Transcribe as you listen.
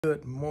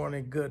Good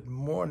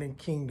morning,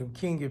 Kingdom.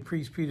 King and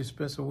Priest Peter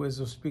Spencer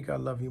Wisdom speak. I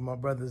love you, my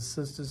brothers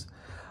and sisters.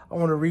 I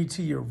want to read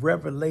to you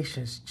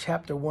Revelations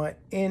chapter 1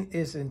 in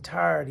its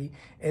entirety,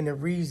 and it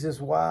reads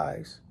as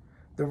wise.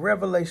 The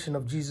revelation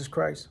of Jesus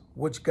Christ,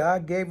 which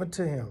God gave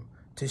unto him,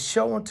 to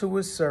show unto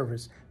his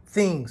servants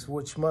things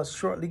which must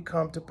shortly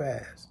come to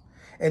pass.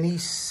 And he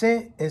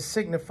sent and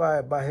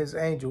signified by his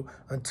angel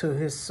unto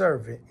his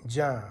servant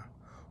John,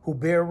 who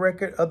bear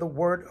record of the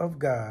word of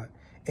God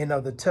and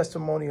of the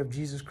testimony of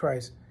Jesus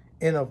Christ,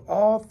 and of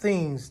all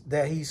things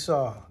that he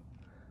saw.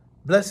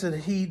 Blessed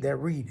he that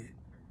readeth,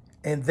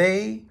 and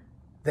they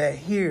that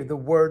hear the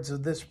words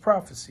of this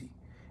prophecy,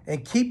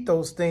 and keep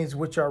those things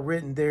which are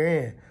written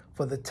therein,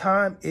 for the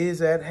time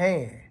is at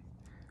hand.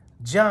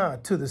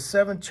 John, to the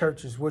 7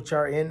 churches which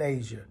are in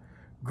Asia,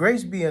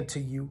 grace be unto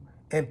you,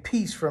 and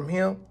peace from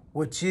him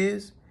which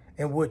is,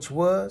 and which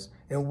was,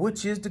 and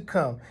which is to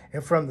come,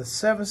 and from the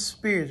 7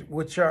 spirits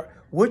which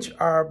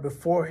are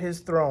before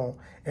his throne,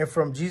 and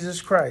from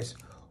Jesus Christ,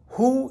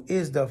 who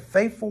is the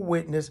faithful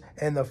witness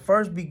and the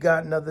first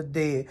begotten of the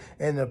dead,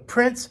 and the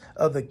prince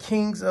of the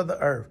kings of the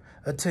earth,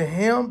 unto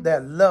him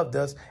that loved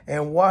us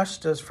and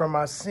washed us from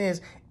our sins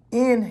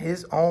in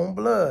his own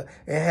blood,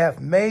 and hath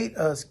made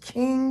us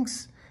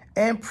kings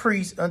and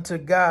priests unto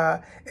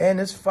God and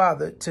his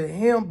Father. To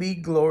him be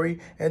glory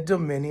and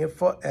dominion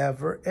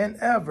forever and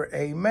ever.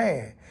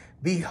 Amen.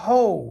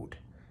 Behold,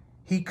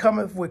 he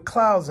cometh with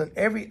clouds, and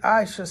every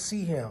eye shall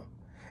see him,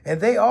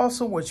 and they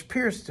also which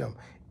pierced him,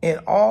 and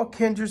all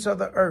kindreds of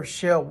the earth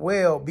shall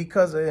wail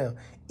because of him.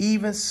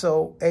 Even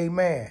so,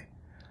 amen.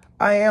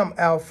 I am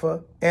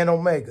Alpha and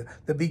Omega,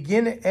 the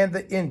beginning and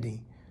the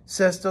ending,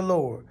 says the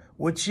Lord,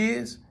 which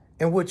is,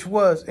 and which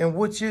was, and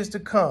which is to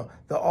come,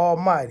 the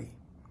Almighty.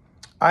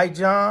 I,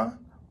 John,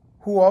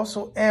 who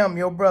also am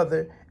your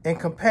brother and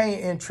companion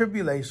in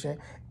tribulation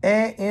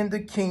and in the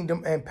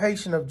kingdom and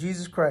patience of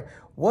Jesus Christ,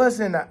 was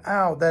in the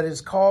isle that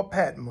is called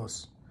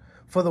Patmos,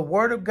 for the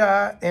word of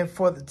God and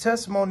for the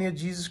testimony of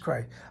Jesus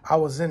Christ. I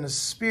was in the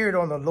Spirit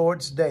on the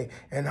Lord's day,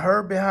 and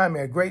heard behind me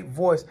a great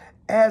voice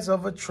as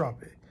of a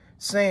trumpet,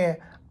 saying,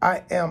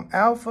 I am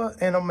Alpha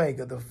and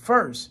Omega, the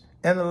first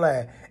and the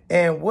last.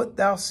 And what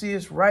thou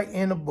seest, write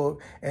in a book,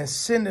 and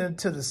send it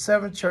unto the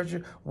 7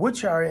 churches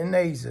which are in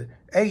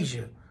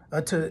Asia,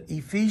 unto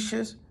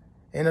Ephesus,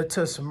 and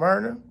unto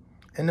Smyrna,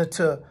 and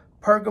unto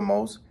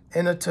Pergamos,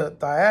 and unto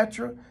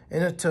Thyatira,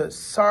 and unto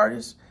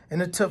Sardis,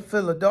 and unto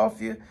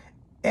Philadelphia,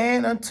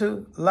 and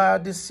unto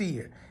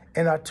Laodicea.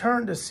 And I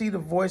turned to see the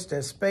voice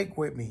that spake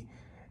with me.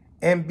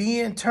 And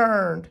being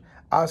turned,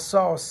 I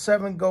saw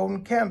 7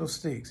 golden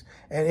candlesticks,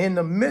 and in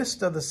the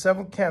midst of the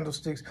 7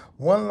 candlesticks,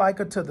 one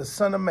like unto the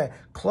Son of Man,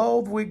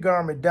 clothed with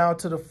garment down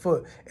to the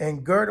foot,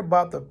 and girt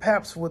about the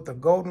paps with a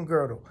golden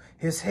girdle.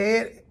 His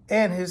head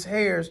and his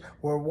hairs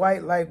were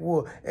white like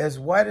wool, as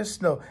white as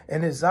snow,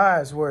 and his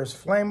eyes were as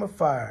flame of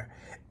fire,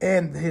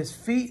 and his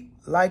feet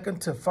like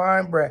unto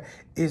fine brass,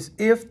 as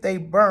if they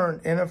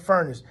burned in a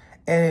furnace,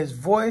 and his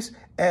voice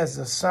as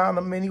the sound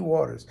of many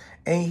waters.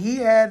 And he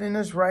had in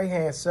his right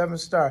hand 7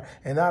 stars,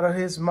 and out of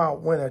his mouth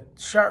went a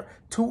sharp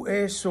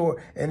 2-edged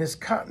sword, and his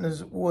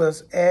countenance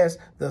was as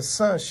the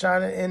sun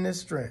shining in his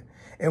strength.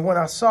 And when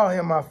I saw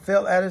him, I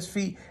fell at his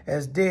feet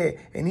as dead.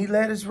 And he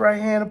laid his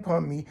right hand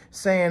upon me,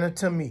 saying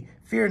unto me,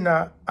 Fear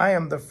not, I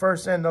am the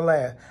first and the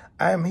last.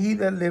 I am he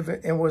that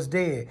liveth and was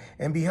dead,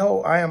 and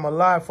behold, I am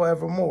alive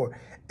forevermore.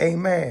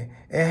 Amen.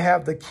 And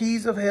have the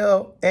keys of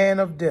hell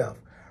and of death.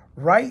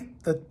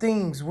 Write the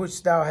things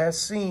which thou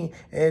hast seen,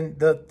 and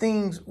the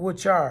things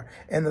which are,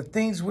 and the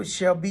things which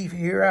shall be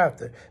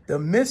hereafter. The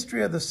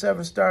mystery of the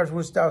 7 stars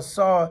which thou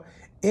saw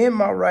in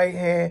my right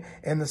hand,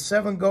 and the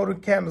 7 golden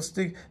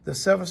candlesticks, the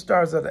 7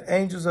 stars are the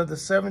angels of the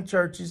 7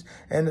 churches,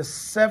 and the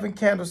 7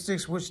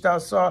 candlesticks which thou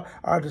saw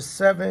are the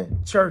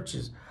 7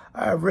 churches.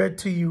 I have read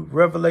to you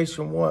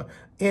Revelation 1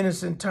 in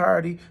its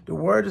entirety. The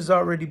word is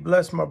already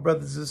blessed, my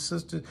brothers and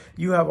sisters.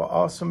 You have an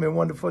awesome and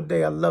wonderful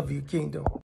day. I love you, Kingdom.